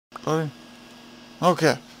buddy.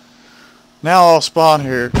 Okay. Now I'll spawn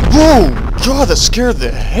here. Whoa! God, that scared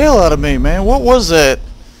the hell out of me, man. What was that?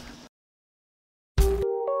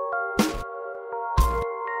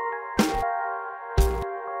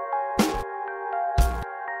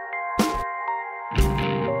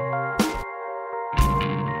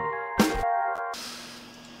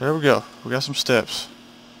 There we go. We got some steps.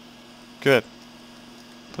 Good.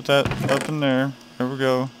 Put that up in there. There we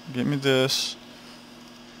go. Get me this.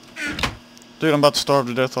 Dude, I'm about to starve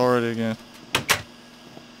to death already again.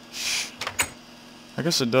 Shh. I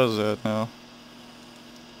guess it does that now.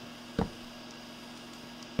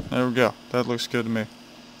 There we go. That looks good to me.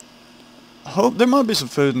 I hope there might be some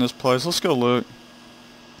food in this place. Let's go look.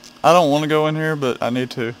 I don't want to go in here, but I need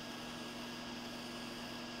to.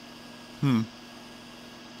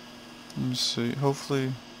 Let me see.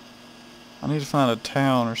 Hopefully, I need to find a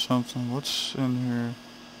town or something. What's in here?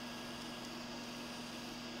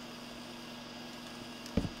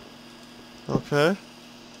 Okay.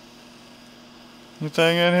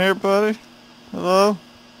 Anything in here, buddy? Hello?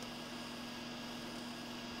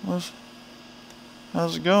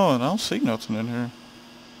 How's it going? I don't see nothing in here.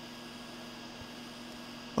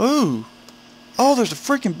 Ooh! Oh, there's a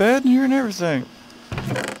freaking bed in here and everything.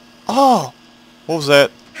 Oh! What was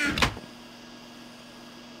that?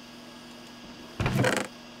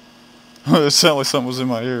 It sounded like something was in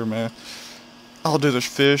my ear, man. Oh, dude, there's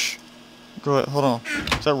fish. Go ahead, hold on.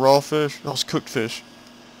 Is that raw fish? Oh, it's cooked fish.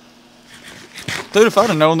 Dude, if I'd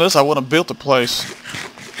have known this, I would have built the place.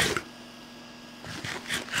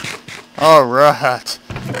 Alright.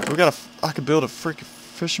 We got I could build a freaking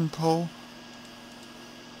fishing pole.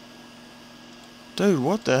 Dude,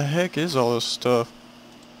 what the heck is all this stuff?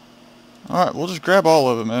 Alright, we'll just grab all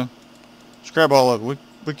of it, man. Just grab all of it.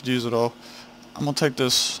 We could use it all. I'm gonna take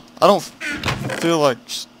this. I don't feel like...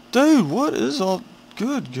 Dude, what is all...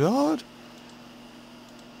 Good God.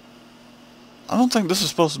 I don't think this is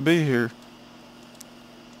supposed to be here.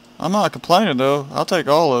 I'm not complaining, though. I'll take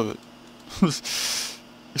all of it.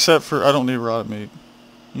 Except for... I don't need rotted meat.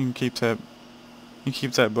 You can keep that. You can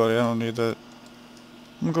keep that, buddy. I don't need that.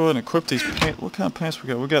 I'm gonna go ahead and equip these pants. What kind of pants we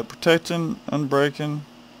got? We got protecting, unbreaking.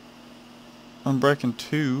 Unbreaking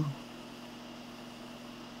 2.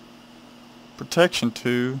 Protection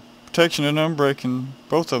 2. Protection and unbreaking.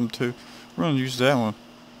 Both of them 2. We're gonna use that one.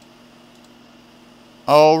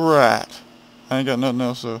 Alright. I ain't got nothing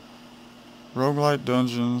else though. Roguelite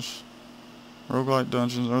dungeons. Roguelite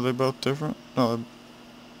dungeons. Are they both different? No,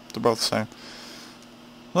 they're both the same.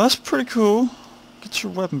 Well, that's pretty cool. Get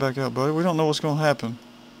your weapon back out, buddy. We don't know what's gonna happen.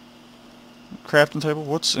 Crafting table?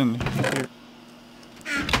 What's in here?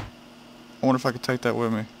 I wonder if I could take that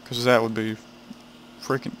with me. Because that would be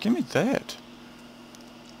freaking... Give me that.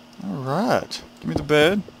 Alright. Give me the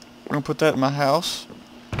bed. We're going to put that in my house.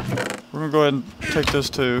 We're going to go ahead and take this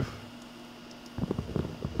too.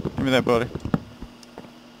 Give me that, buddy.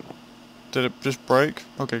 Did it just break?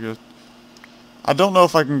 Okay, good. I don't know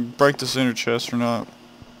if I can break this inner chest or not.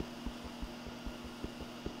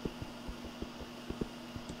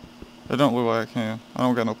 It don't look like I can. I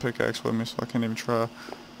don't got no pickaxe with me, so I can't even try.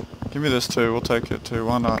 Give me this too. We'll take it too.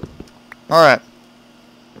 Why not? Alright.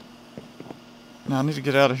 Now I need to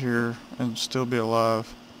get out of here and still be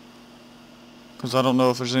alive. Because I don't know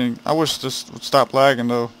if there's any... I wish this would stop lagging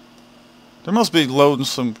though. There must be loading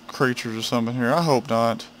some creatures or something here. I hope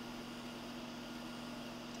not.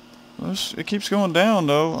 It keeps going down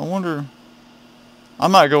though. I wonder...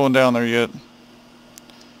 I'm not going down there yet.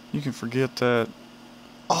 You can forget that.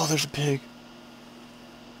 Oh, there's a pig.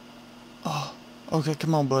 Oh, okay,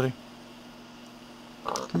 come on, buddy.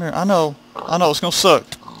 Come here. I know it's gonna suck.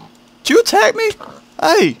 Did you attack me?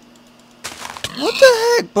 Hey! What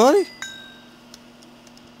the heck, buddy?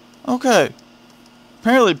 Okay.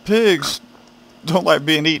 Apparently pigs don't like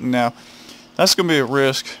being eaten now. That's gonna be a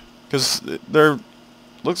risk. Because they're...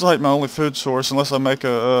 Looks like my only food source unless I make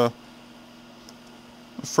a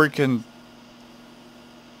freaking...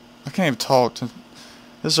 I can't even talk.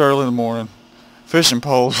 This is early in the morning. Fishing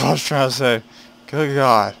poles, what I was trying to say. Good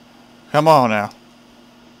God. Come on now.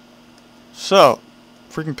 So,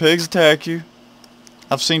 freaking pigs attack you.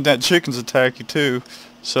 I've seen that chickens attack you too.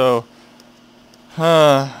 So,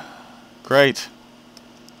 great.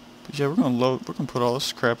 But yeah, we're gonna put all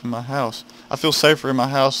this crap in my house. I feel safer in my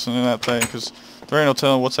house than in that thing because there ain't no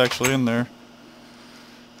telling what's actually in there.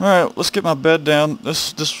 Alright, let's get my bed down.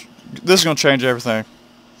 This is gonna change everything.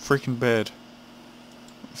 Freaking bed.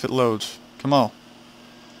 If it loads. Come on.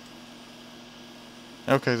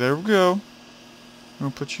 Okay, there we go. I'm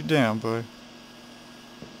gonna put you down, buddy.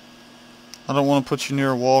 I don't want to put you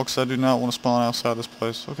near a wall because I do not want to spawn outside this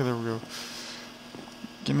place. Okay, there we go.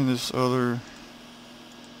 Give me this other...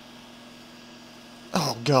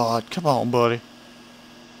 Oh God, come on buddy.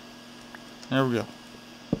 There we go.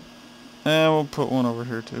 And we'll put one over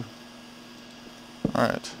here too.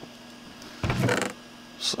 Alright.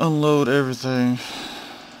 Let's unload everything.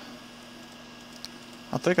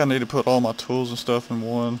 I think I need to put all my tools and stuff in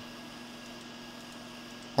one.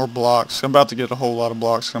 Or blocks. I'm about to get a whole lot of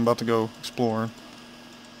blocks. I'm about to go exploring.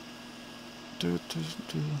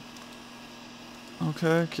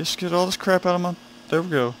 Okay, just get all this crap out of my... There we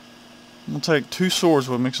go. I'm going to take 2 swords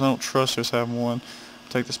with me because I don't trust just having one.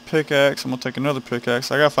 Take this pickaxe. I'm going to take another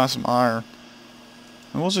pickaxe. I got to find some iron.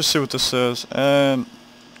 And we'll just see what this says. And...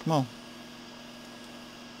 Come on.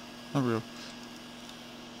 There we go.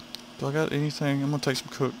 Do I got anything? I'm going to take some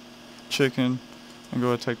cooked chicken. And go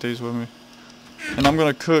ahead and take these with me. And I'm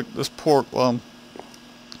going to cook this pork while I'm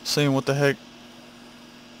seeing what the heck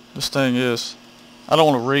this thing is. I don't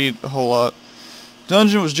want to read a whole lot.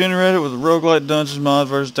 Dungeon was generated with a roguelite dungeon mod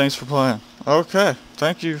version. Thanks for playing. Okay.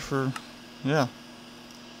 Thank you for... Yeah.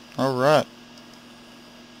 Alright.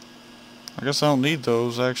 I guess I don't need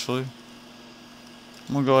those, actually.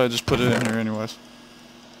 I'm going to go ahead and just put it in here anyways.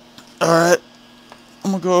 Alright.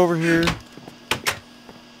 I'm going to go over here.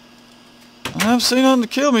 I haven't seen nothing to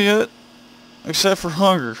kill me yet. Except for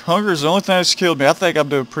hunger. Hunger is the only thing that's killed me. I think I'm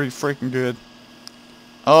doing pretty freaking good.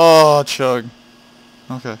 Oh, chug.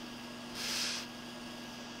 Okay.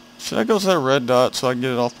 Should I go to that red dot so I can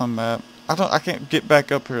get it off my map? I can't get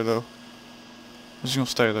back up here though. I'm just gonna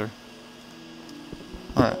stay there.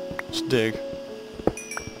 Alright, let's dig.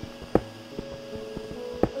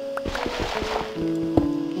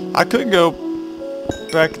 I could go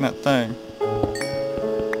back in that thing.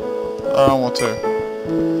 I don't want to.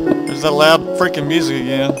 There's that loud freaking music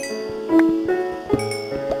again.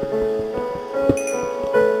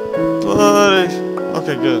 Buddy.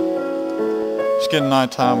 Okay, good. It's getting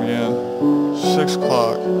nighttime again. 6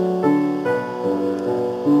 o'clock.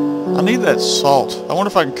 I need that salt. I wonder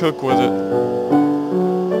if I can cook with it.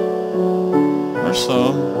 There's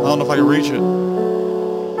some. I don't know if I can reach it.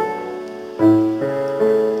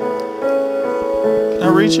 Can I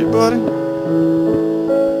reach it, buddy?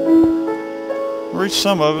 Reach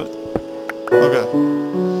some of it. Okay.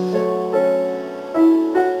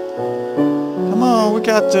 Come on, we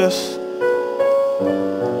got this.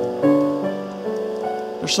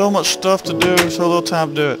 There's so much stuff to do, so little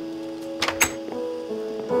time to do it.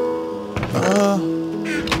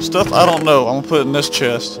 Stuff I don't know. I'm gonna put it in this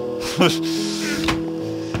chest.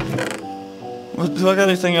 Do I got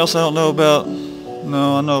anything else I don't know about?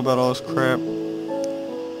 No, I know about all this crap.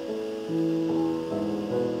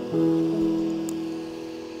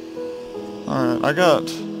 Alright, I got...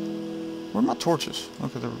 Where are my torches?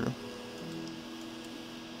 Okay, there we go.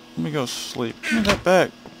 Let me go sleep. Give me that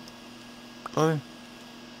back, buddy.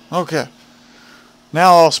 Okay.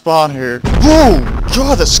 Now I'll spawn here. Whoa!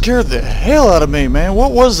 God, that scared the hell out of me, man.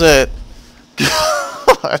 What was that?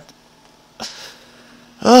 God.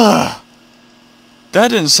 That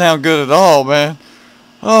didn't sound good at all, man.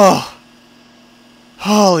 Oh.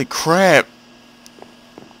 Holy crap.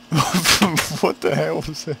 What the hell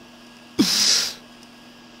was that?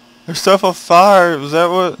 There's stuff on fire. Was that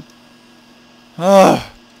what?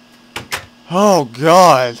 Oh,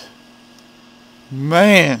 God.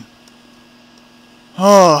 Man.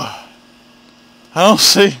 Oh. I don't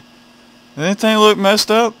see. Anything look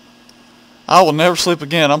messed up? I will never sleep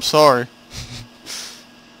again. I'm sorry.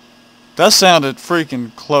 That sounded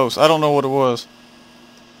freaking close. I don't know what it was.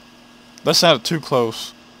 That sounded too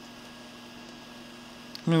close.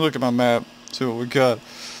 Let me look at my map. See what we got.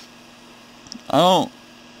 I don't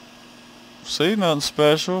see nothing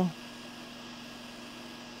special.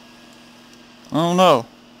 I don't know.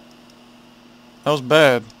 That was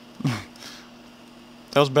bad.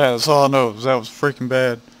 That was bad. That's all I know. That was freaking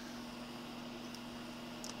bad.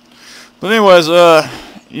 But anyways,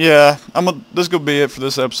 yeah, this is gonna be it for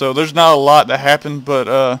this episode. There's not a lot that happened,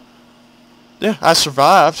 but yeah, I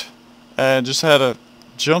survived and just had a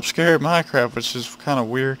jump scare at Minecraft, which is kind of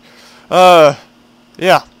weird.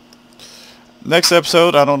 Yeah. Next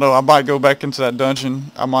episode, I don't know. I might go back into that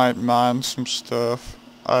dungeon. I might mine some stuff.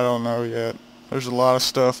 I don't know yet. There's a lot of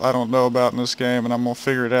stuff I don't know about in this game, and I'm gonna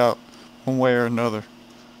figure it out one way or another.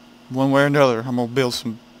 One way or another, I'm gonna build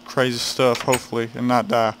some crazy stuff, hopefully, and not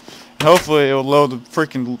die. And hopefully, it'll load the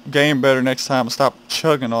freaking game better next time and stop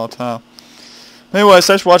chugging all the time. Anyways,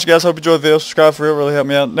 thanks for watching, guys. Hope you enjoyed the video. Subscribe for real, really help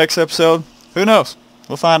me out. Next episode, who knows?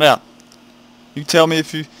 We'll find out. You can tell me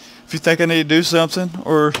if you think I need to do something,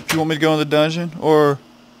 or if you want me to go in the dungeon, or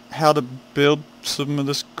how to build some of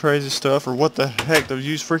this crazy stuff, or what the heck to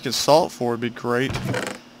use freaking salt for would be great.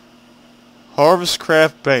 Harvest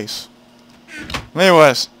Craft Base.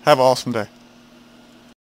 Anyways, have an awesome day.